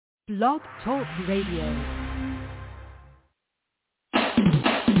Blog Talk Radio.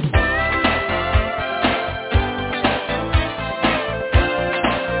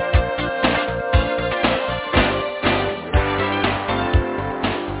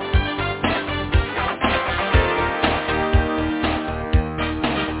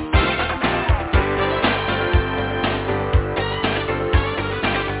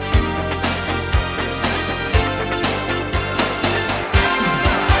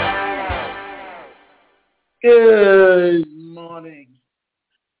 Good morning.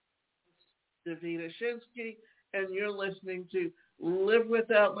 Davina Shinsky, and you're listening to Live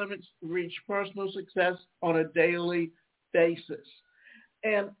Without Limits, Reach Personal Success on a Daily Basis.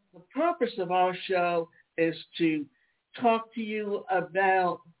 And the purpose of our show is to talk to you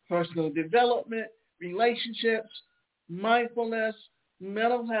about personal development, relationships, mindfulness,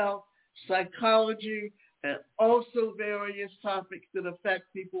 mental health, psychology, and also various topics that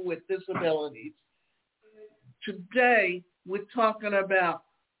affect people with disabilities. Today, we're talking about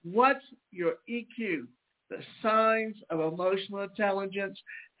what's your EQ, the signs of emotional intelligence,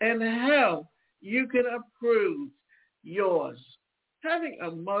 and how you can improve yours. Having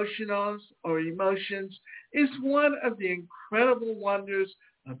emotions is one of the incredible wonders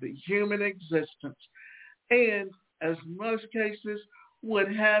of the human existence. And as most cases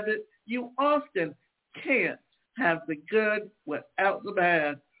would have it, you often can't have the good without the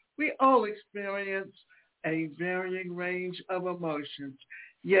bad. We all experience a varying range of emotions,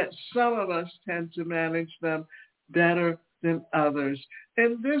 yet some of us tend to manage them better than others.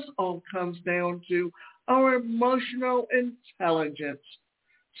 And this all comes down to our emotional intelligence.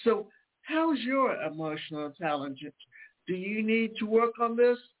 So how's your emotional intelligence? Do you need to work on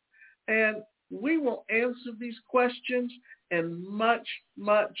this? And we will answer these questions and much,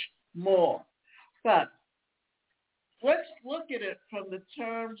 much more. But let's look at it from the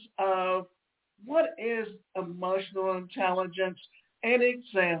terms of what is emotional intelligence and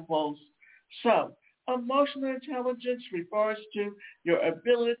examples. So, emotional intelligence refers to your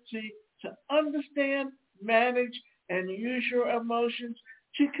ability to understand, manage, and use your emotions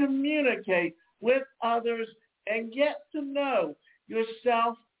to communicate with others and get to know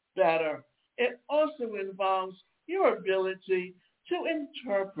yourself better. It also involves your ability to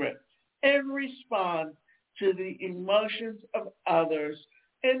interpret and respond to the emotions of others.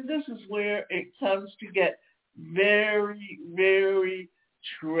 And this is where it comes to get very, very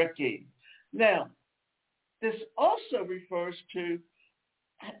tricky. Now, this also refers to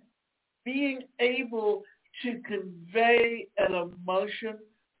being able to convey an emotion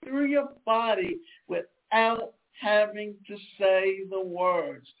through your body without having to say the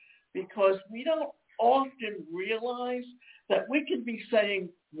words, because we don't often realize that we can be saying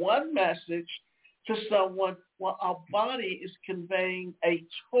one message to someone while our body is conveying a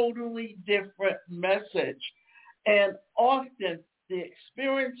totally different message. And often the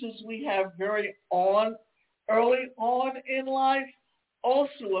experiences we have early on in life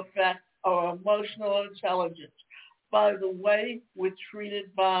also affect our emotional intelligence by the way we're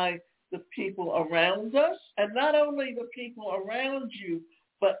treated by the people around us, and not only the people around you,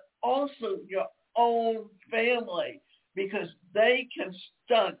 but also your own family, because they can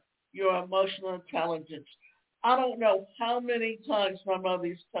stunt your emotional intelligence. I don't know how many times my mother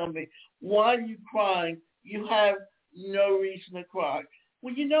used to tell me, why are you crying? You have no reason to cry.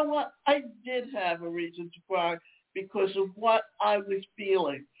 Well, you know what? I did have a reason to cry because of what I was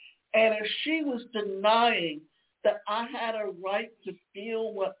feeling. And if she was denying that I had a right to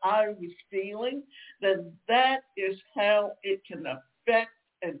feel what I was feeling, then that is how it can affect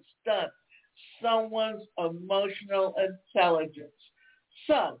and stunt someone's emotional intelligence.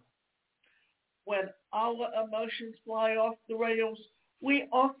 So, when our emotions fly off the rails, we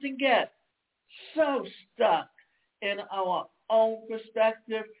often get so stuck in our own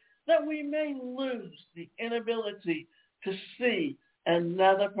perspective that we may lose the inability to see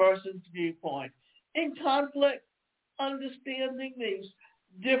another person's viewpoint. In conflict, understanding these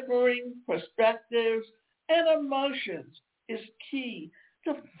differing perspectives and emotions is key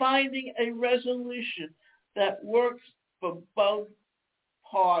to finding a resolution that works for both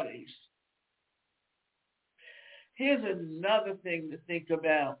parties. Here's another thing to think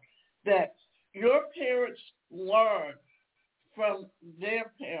about, that your parents learn from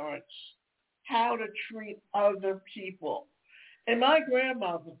their parents how to treat other people. And my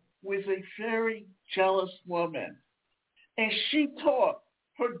grandmother was a very jealous woman, and she taught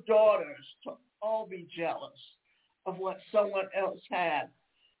her daughters to all be jealous of what someone else had.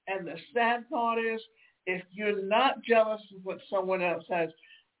 And the sad part is, if you're not jealous of what someone else has,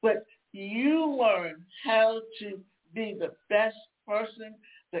 but you learn how to be the best person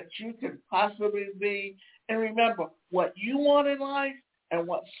that you could possibly be. And remember, what you want in life and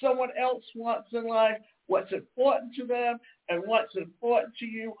what someone else wants in life, what's important to them and what's important to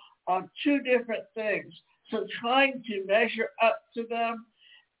you are two different things. So trying to measure up to them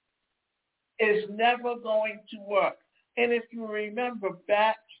is never going to work. And if you remember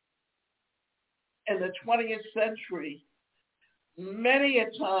back in the 20th century, many a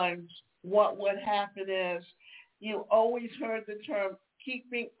times what would happen is you always heard the term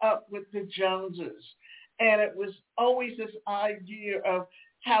keeping up with the Joneses. And it was always this idea of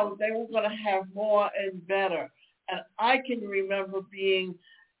how they were going to have more and better. And I can remember being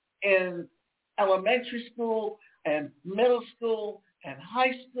in elementary school and middle school and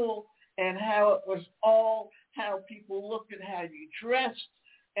high school and how it was all how people looked at how you dressed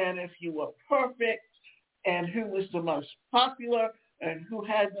and if you were perfect and who was the most popular and who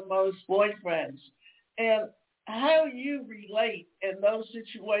had the most boyfriends. And how you relate in those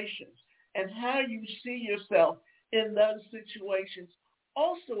situations and how you see yourself in those situations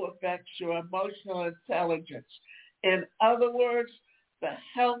also affects your emotional intelligence. In other words, the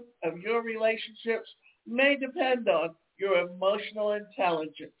health of your relationships may depend on your emotional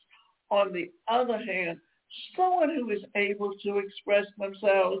intelligence. On the other hand, someone who is able to express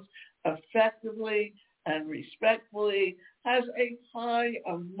themselves effectively and respectfully has a high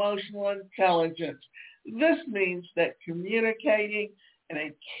emotional intelligence. This means that communicating in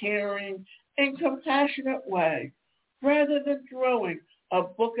a caring and compassionate way, rather than throwing a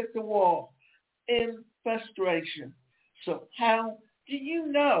book at the wall in frustration. So how do you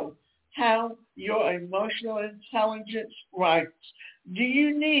know how your emotional intelligence ranks? Do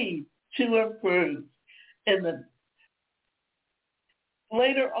you need to improve?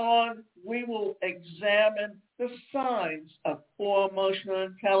 Later on, we will examine the signs of poor emotional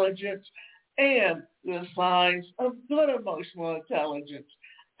intelligence and the signs of good emotional intelligence.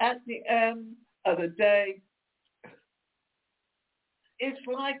 At the end of the day, it's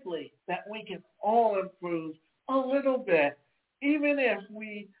likely that we can all improve a little bit, even if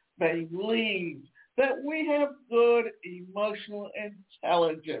we believe that we have good emotional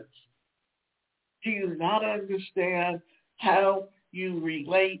intelligence. Do you not understand how you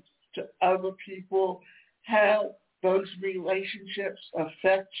relate to other people, how those relationships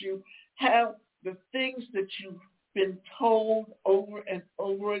affect you, how the things that you've been told over and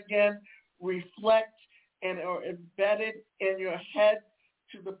over again reflect and are embedded in your head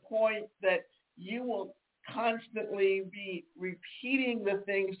to the point that you will constantly be repeating the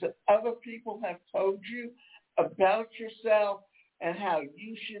things that other people have told you about yourself and how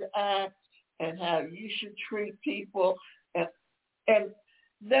you should act and how you should treat people. And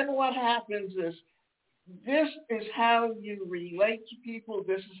then what happens is this is how you relate to people.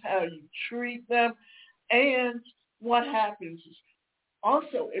 This is how you treat them. And what happens is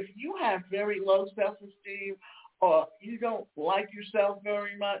also if you have very low self-esteem or you don't like yourself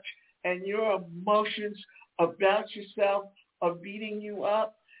very much and your emotions about yourself are beating you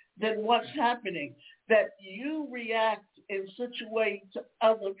up, then what's happening? That you react in such a way to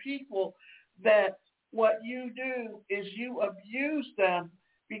other people that what you do is you abuse them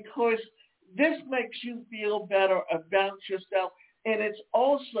because this makes you feel better about yourself. And it's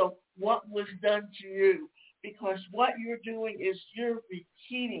also what was done to you because what you're doing is you're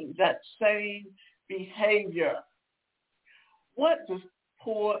repeating that same behavior. What does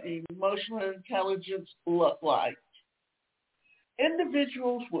poor emotional intelligence look like?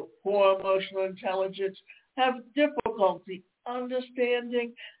 Individuals with poor emotional intelligence have difficulty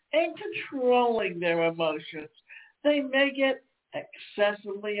understanding and controlling their emotions. They may get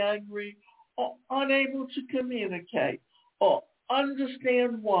excessively angry or unable to communicate or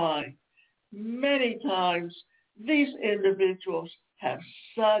understand why. Many times, these individuals have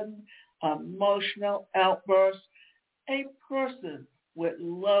sudden emotional outbursts. A person with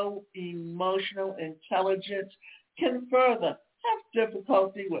low emotional intelligence can further have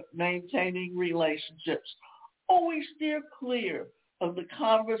difficulty with maintaining relationships. Always steer clear of the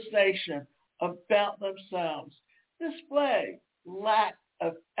conversation about themselves. Display lack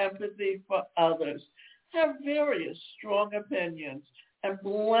of empathy for others. Have various strong opinions and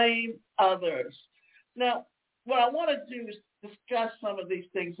blame others. Now, what I want to do is discuss some of these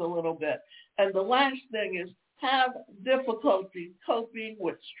things a little bit. And the last thing is have difficulty coping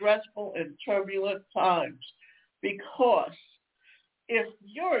with stressful and turbulent times. Because if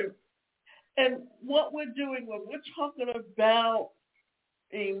you're, and what we're doing when we're talking about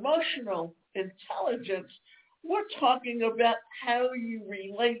emotional intelligence, we're talking about how you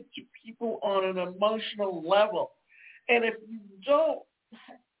relate to people on an emotional level. And if you don't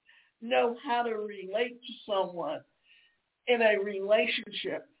know how to relate to someone, in a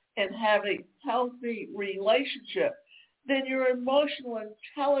relationship and have a healthy relationship, then your emotional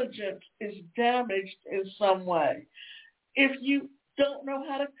intelligence is damaged in some way. If you don't know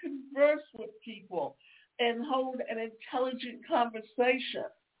how to converse with people and hold an intelligent conversation,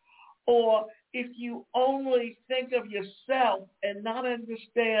 or if you only think of yourself and not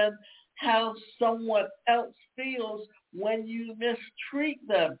understand how someone else feels when you mistreat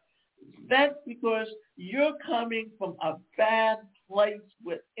them, that's because you're coming from a bad place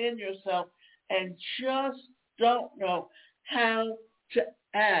within yourself and just don't know how to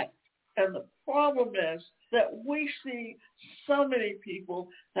act. And the problem is that we see so many people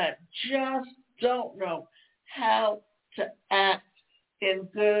that just don't know how to act in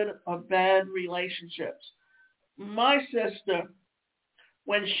good or bad relationships. My sister,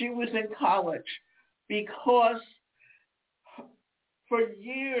 when she was in college, because for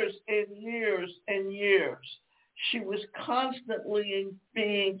years and years and years, she was constantly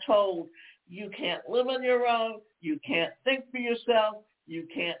being told, you can't live on your own, you can't think for yourself, you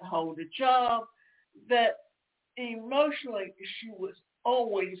can't hold a job, that emotionally she was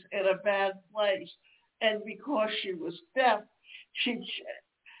always in a bad place. And because she was deaf,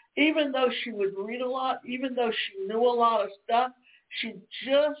 even though she would read a lot, even though she knew a lot of stuff, she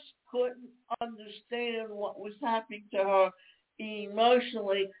just couldn't understand what was happening to her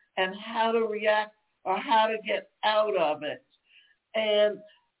emotionally and how to react or how to get out of it. And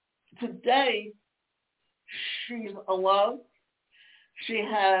today, she's alone. She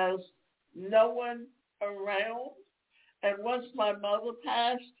has no one around. And once my mother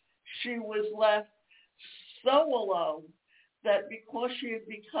passed, she was left so alone that because she had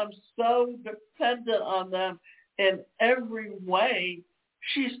become so dependent on them in every way,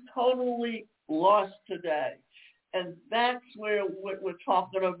 she's totally lost today. And that's where we're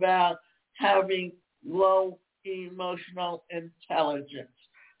talking about having low emotional intelligence.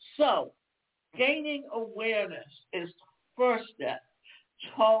 So gaining awareness is the first step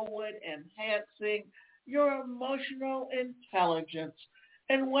toward enhancing your emotional intelligence.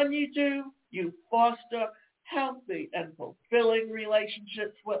 And when you do, you foster healthy and fulfilling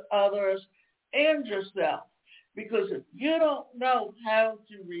relationships with others and yourself. Because if you don't know how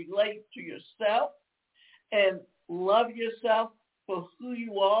to relate to yourself and love yourself for who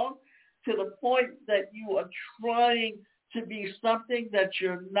you are, to the point that you are trying to be something that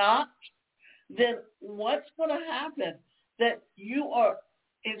you're not, then what's going to happen? That you are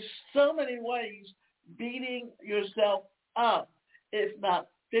in so many ways beating yourself up, if not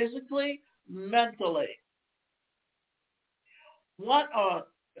physically, mentally. What are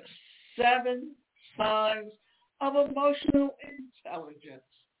the 7 signs of emotional intelligence?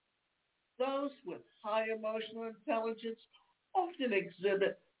 Those with high emotional intelligence often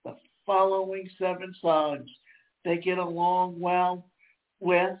exhibit the following 7 signs. They get along well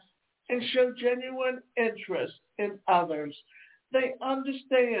with and show genuine interest in others. They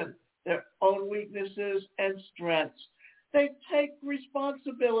understand their own weaknesses and strengths. They take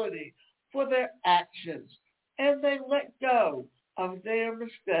responsibility for their actions, and they let go of their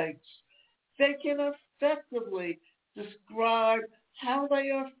mistakes. They can effectively describe how they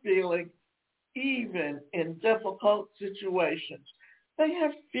are feeling, even in difficult situations. They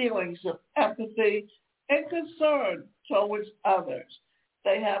have feelings of empathy and concern towards others.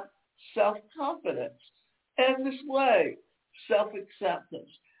 They have self-confidence and display self-acceptance.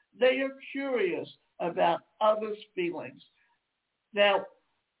 They are curious about others' feelings. Now,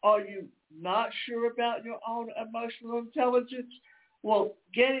 are you not sure about your own emotional intelligence? Well,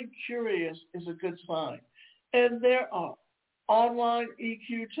 getting curious is a good sign. And there are online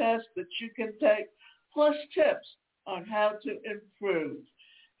EQ tests that you can take, plus tips on how to improve.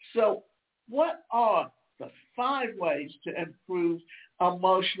 So what are the 5 ways to improve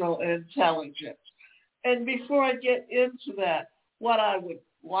emotional intelligence? And before I get into that, what I would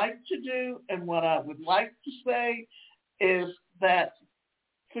like to do and what I would like to say is that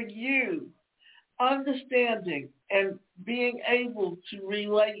for you, understanding and being able to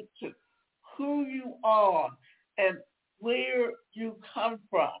relate to who you are and where you come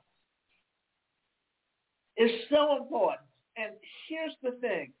from is so important. And here's the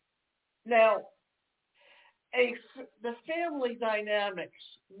thing. Now, the family dynamics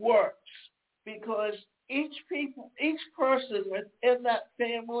works because each person within that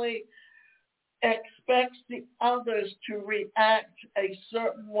family expects the others to react a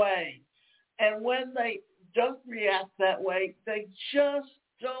certain way. And when they don't react that way, they just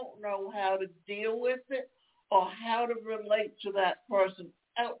don't know how to deal with it or how to relate to that person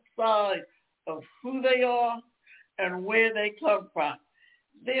outside of who they are and where they come from.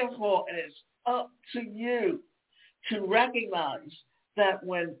 Therefore, it is up to you to recognize that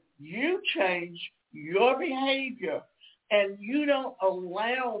when you change your behavior and you don't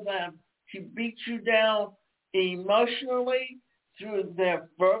allow them to beat you down emotionally through their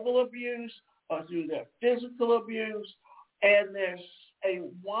verbal abuse or through their physical abuse, and there's a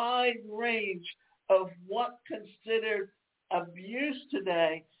wide range of what's considered abuse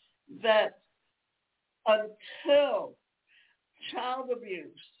today, that until child abuse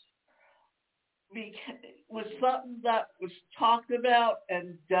was something that was talked about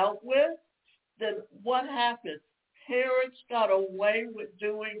and dealt with, then what happened? Parents got away with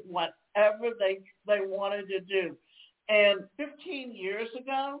doing whatever they wanted to do. And 15 years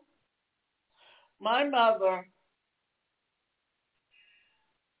ago, my mother,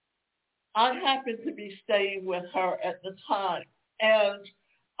 I happened to be staying with her at the time, and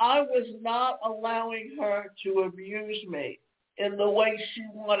I was not allowing her to abuse me in the way she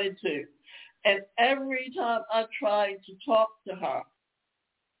wanted to. And every time I tried to talk to her,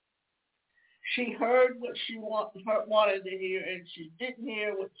 she heard what she wanted to hear, and she didn't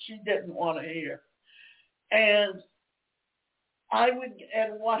hear what she didn't want to hear. And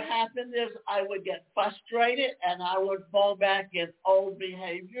what happened is I would get frustrated and I would fall back in old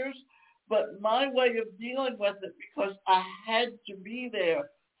behaviors. But my way of dealing with it, because I had to be there,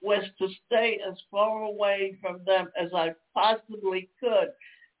 was to stay as far away from them as I possibly could.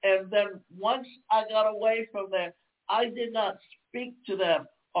 And then once I got away from them, I did not speak to them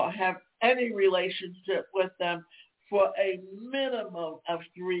or have any relationship with them for a minimum of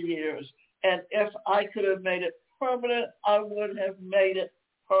 3 years. And if I could have made it permanent, I would have made it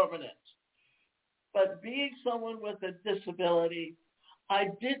permanent. But being someone with a disability, I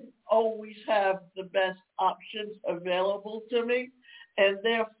didn't always have the best options available to me, and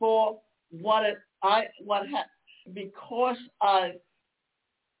therefore, because I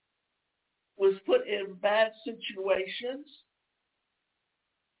was put in bad situations,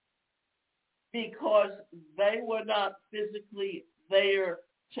 because they were not physically there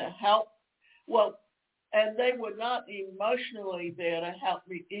to help, and they were not emotionally there to help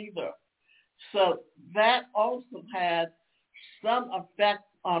me either. So that also had some effect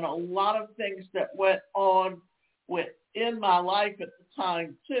on a lot of things that went on within my life at the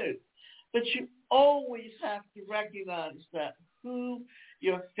time too. But you always have to recognize that who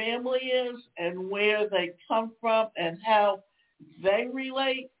your family is and where they come from and how they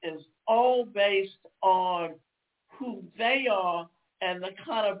relate is all based on who they are and the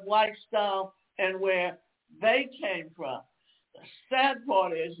kind of lifestyle and where they came from. The sad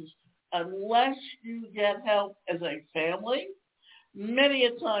part is unless you get help as a family, many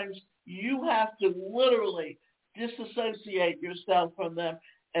a times you have to literally disassociate yourself from them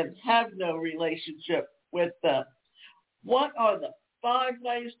and have no relationship with them. What are the 5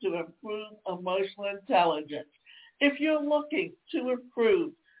 ways to improve emotional intelligence? If you're looking to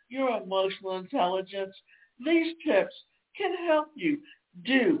improve your emotional intelligence, these tips can help you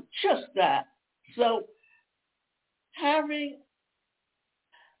do just that. So having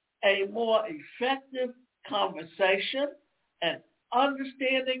a more effective conversation and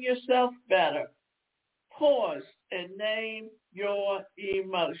understanding yourself better, pause and name your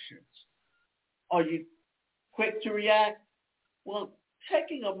emotions. Are you quick to react? Well,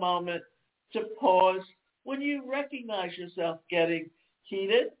 taking a moment to pause when you recognize yourself getting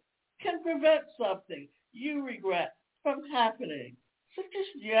heated can prevent something you regret from happening, such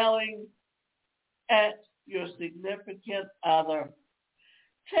as yelling at your significant other.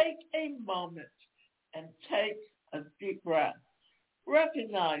 Take a moment and take a deep breath.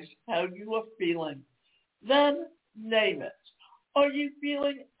 Recognize how you are feeling. Then name it. Are you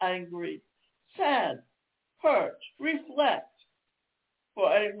feeling angry, sad, hurt? Reflect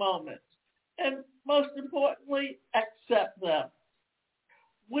for a moment. And most importantly, accept them.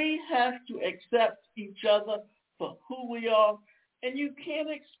 We have to accept each other for who we are, and you can't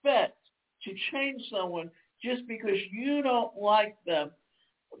expect to change someone just because you don't like them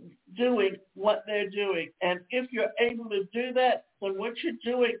doing what they're doing. And if you're able to do that, then what you're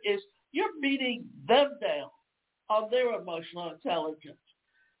doing is you're beating them down on their emotional intelligence.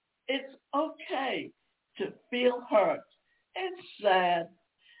 It's okay to feel hurt and sad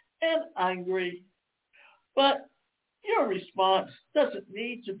and angry, but your response doesn't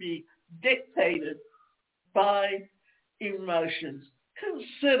need to be dictated by emotions.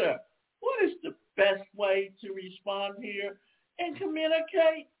 Consider what is the best way to respond here and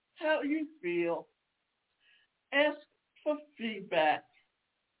communicate how you feel. Ask for feedback.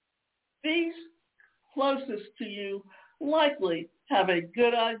 These closest to you likely have a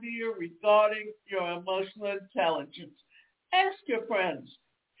good idea regarding your emotional intelligence. Ask your friends,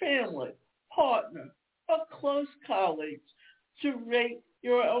 family, partner, or close colleagues to rate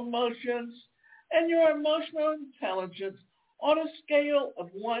your emotions and your emotional intelligence on a scale of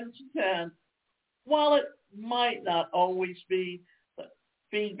 1 to 10. While it might not always be the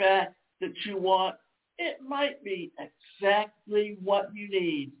feedback that you want, it might be exactly what you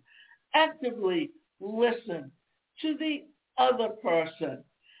need. Actively listen to the other person.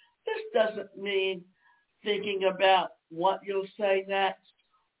 This doesn't mean thinking about what you'll say next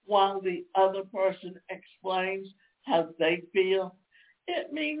while the other person explains how they feel.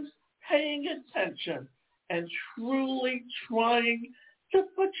 It means paying attention and truly trying to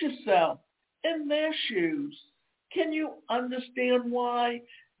put yourself in their shoes. Can you understand why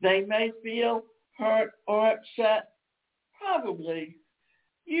they may feel hurt or upset? Probably.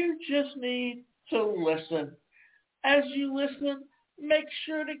 You just need to listen. As you listen, make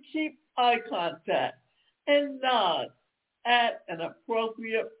sure to keep eye contact and nod at an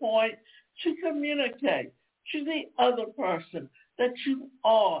appropriate point to communicate to the other person that you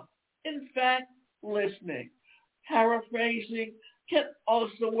are, in fact, listening. Paraphrasing can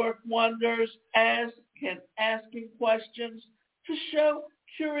also work wonders, as can asking questions to show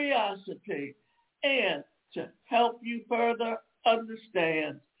curiosity and to help you further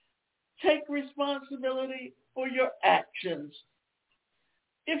understand. Take responsibility for your actions.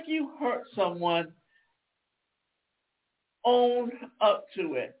 If you hurt someone, own up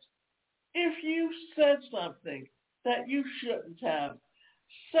to it. If you said something that you shouldn't have,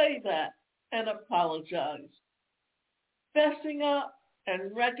 say that and apologize. Fessing up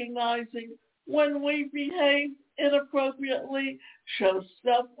and recognizing when we behave inappropriately shows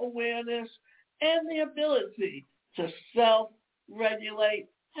self-awareness and the ability to self-regulate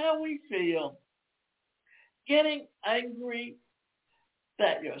how we feel. Getting angry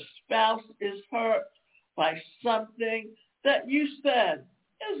that your spouse is hurt by something that you said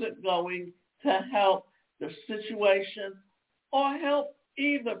isn't going to help the situation or help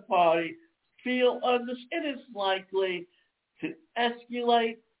either party feel understood. It is likely to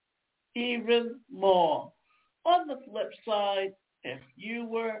escalate even more. On the flip side, if you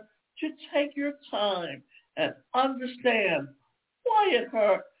were to take your time and understand why it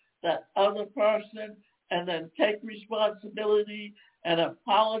hurt that other person and then take responsibility and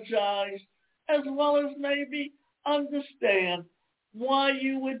apologize, as well as maybe understand why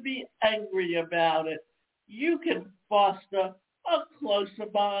you would be angry about it, you can foster a closer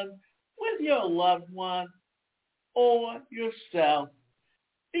bond with your loved one or yourself.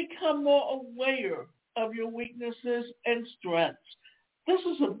 Become more aware of your weaknesses and strengths. This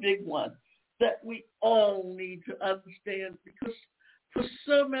is a big one that we all need to understand, because for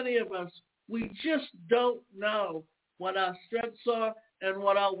so many of us, we just don't know what our strengths are and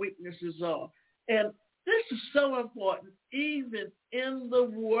what our weaknesses are. And this is so important even in the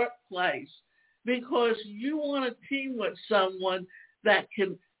workplace, because you want to team with someone that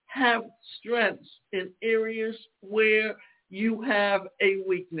can have strengths in areas where you have a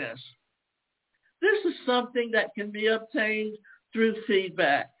weakness. This is something that can be obtained through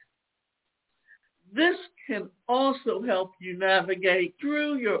feedback. This can also help you navigate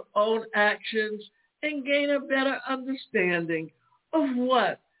through your own actions and gain a better understanding of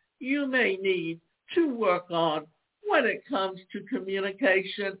what you may need to work on when it comes to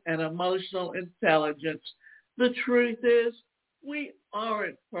communication and emotional intelligence. The truth is, we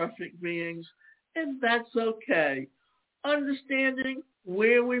aren't perfect beings, and that's okay. Understanding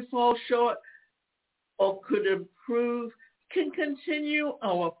where we fall short or could improve can continue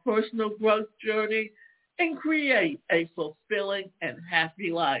our personal growth journey and create a fulfilling and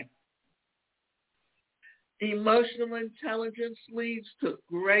happy life. Emotional intelligence leads to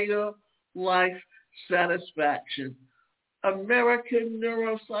greater life satisfaction. American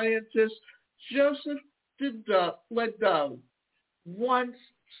neuroscientist Joseph Ledoux once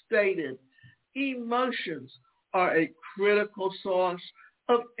stated, emotions are a critical source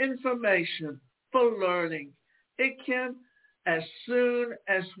of information for learning. It can, as soon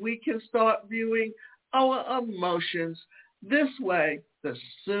as we can start viewing our emotions this way, the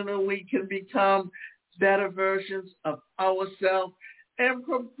sooner we can become better versions of ourselves and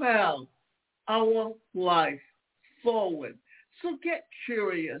propel our life forward. So get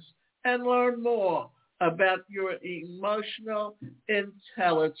curious and learn more about your emotional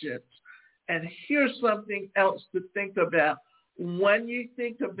intelligence. And here's something else to think about when you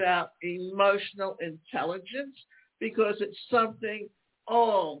think about emotional intelligence, because it's something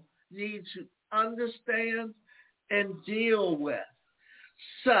all need to understand and deal with.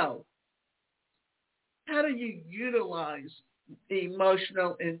 So, how do you utilize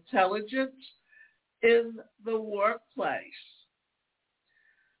emotional intelligence in the workplace?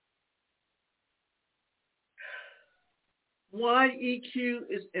 why EQ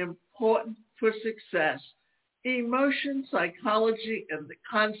is important for success. Emotion psychology and the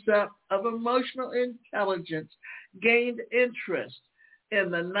concept of emotional intelligence gained interest in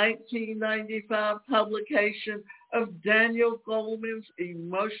the 1995 publication of Daniel Goleman's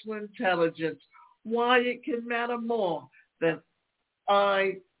Emotional Intelligence, Why It Can Matter More Than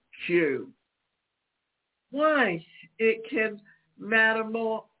IQ. Why it can matter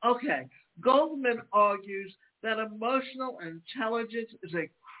more? Okay, Goleman argues that emotional intelligence is a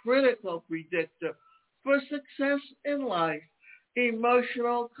critical predictor for success in life.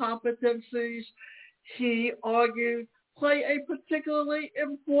 Emotional competencies, he argued, play a particularly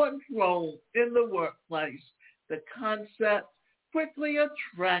important role in the workplace. The concept quickly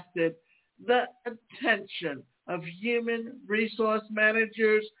attracted the attention of human resource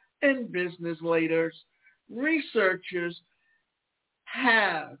managers and business leaders. Researchers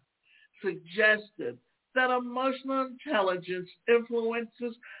have suggested that emotional intelligence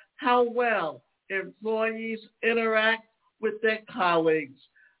influences how well employees interact with their colleagues,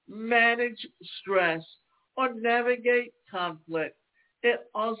 manage stress, or navigate conflict. It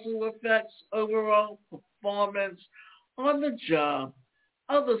also affects overall performance on the job.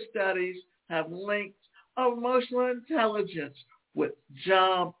 Other studies have linked emotional intelligence with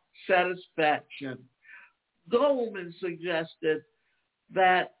job satisfaction. Goleman suggested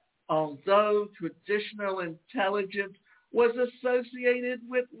that although traditional intelligence was associated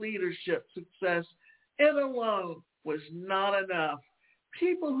with leadership success, it alone was not enough.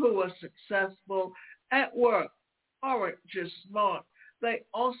 People who are successful at work aren't just smart. They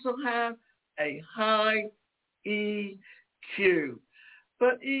also have a high EQ.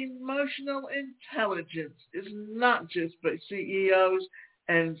 But emotional intelligence is not just for CEOs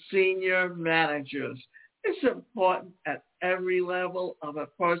and senior managers. It's important at every level of a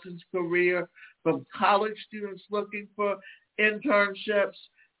person's career, from college students looking for internships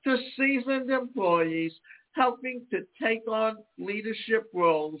to seasoned employees helping to take on leadership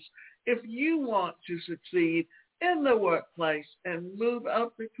roles. If you want to succeed in the workplace and move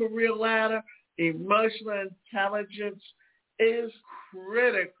up the career ladder, emotional intelligence is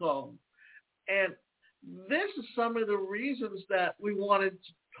critical. And this is some of the reasons that we wanted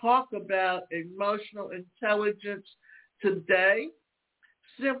to talk about emotional intelligence today,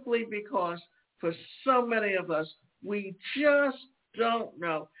 simply because for so many of us, we just don't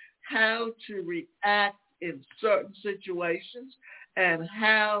know how to react in certain situations and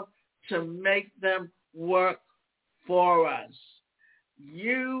how to make them work for us.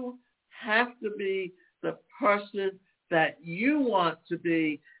 You have to be the person that you want to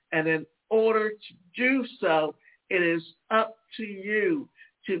be, and in order to do so, it is up to you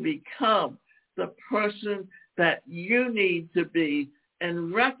to become the person that you need to be,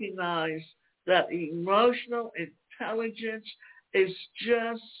 and recognize that emotional intelligence is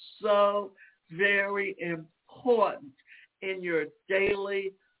just so very important in your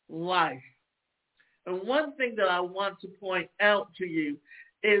daily life. And one thing that I want to point out to you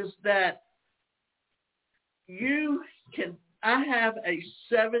is that I have a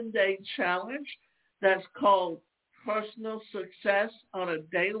 7-day challenge that's called Personal Success on a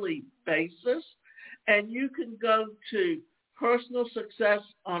Daily Basis. And you can go to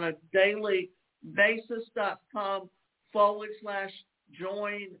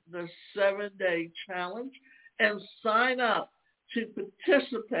personalsuccessonaDailyBasis.com/join the 7-day challenge and sign up to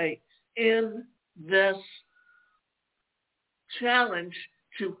participate in this challenge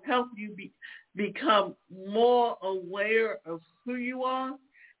to help you become more aware of who you are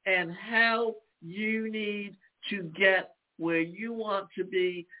and how you need to get where you want to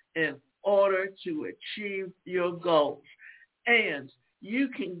be in order to achieve your goals. And you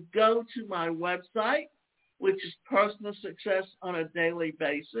can go to my website, which is Personal Success on a Daily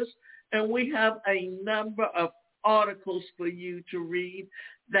Basis, and we have a number of articles for you to read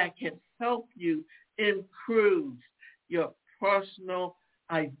that can help you improve your personal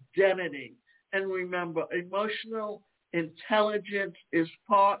identity. And remember, emotional intelligence is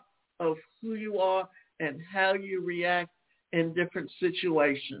part of who you are and how you react in different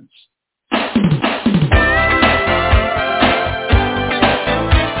situations.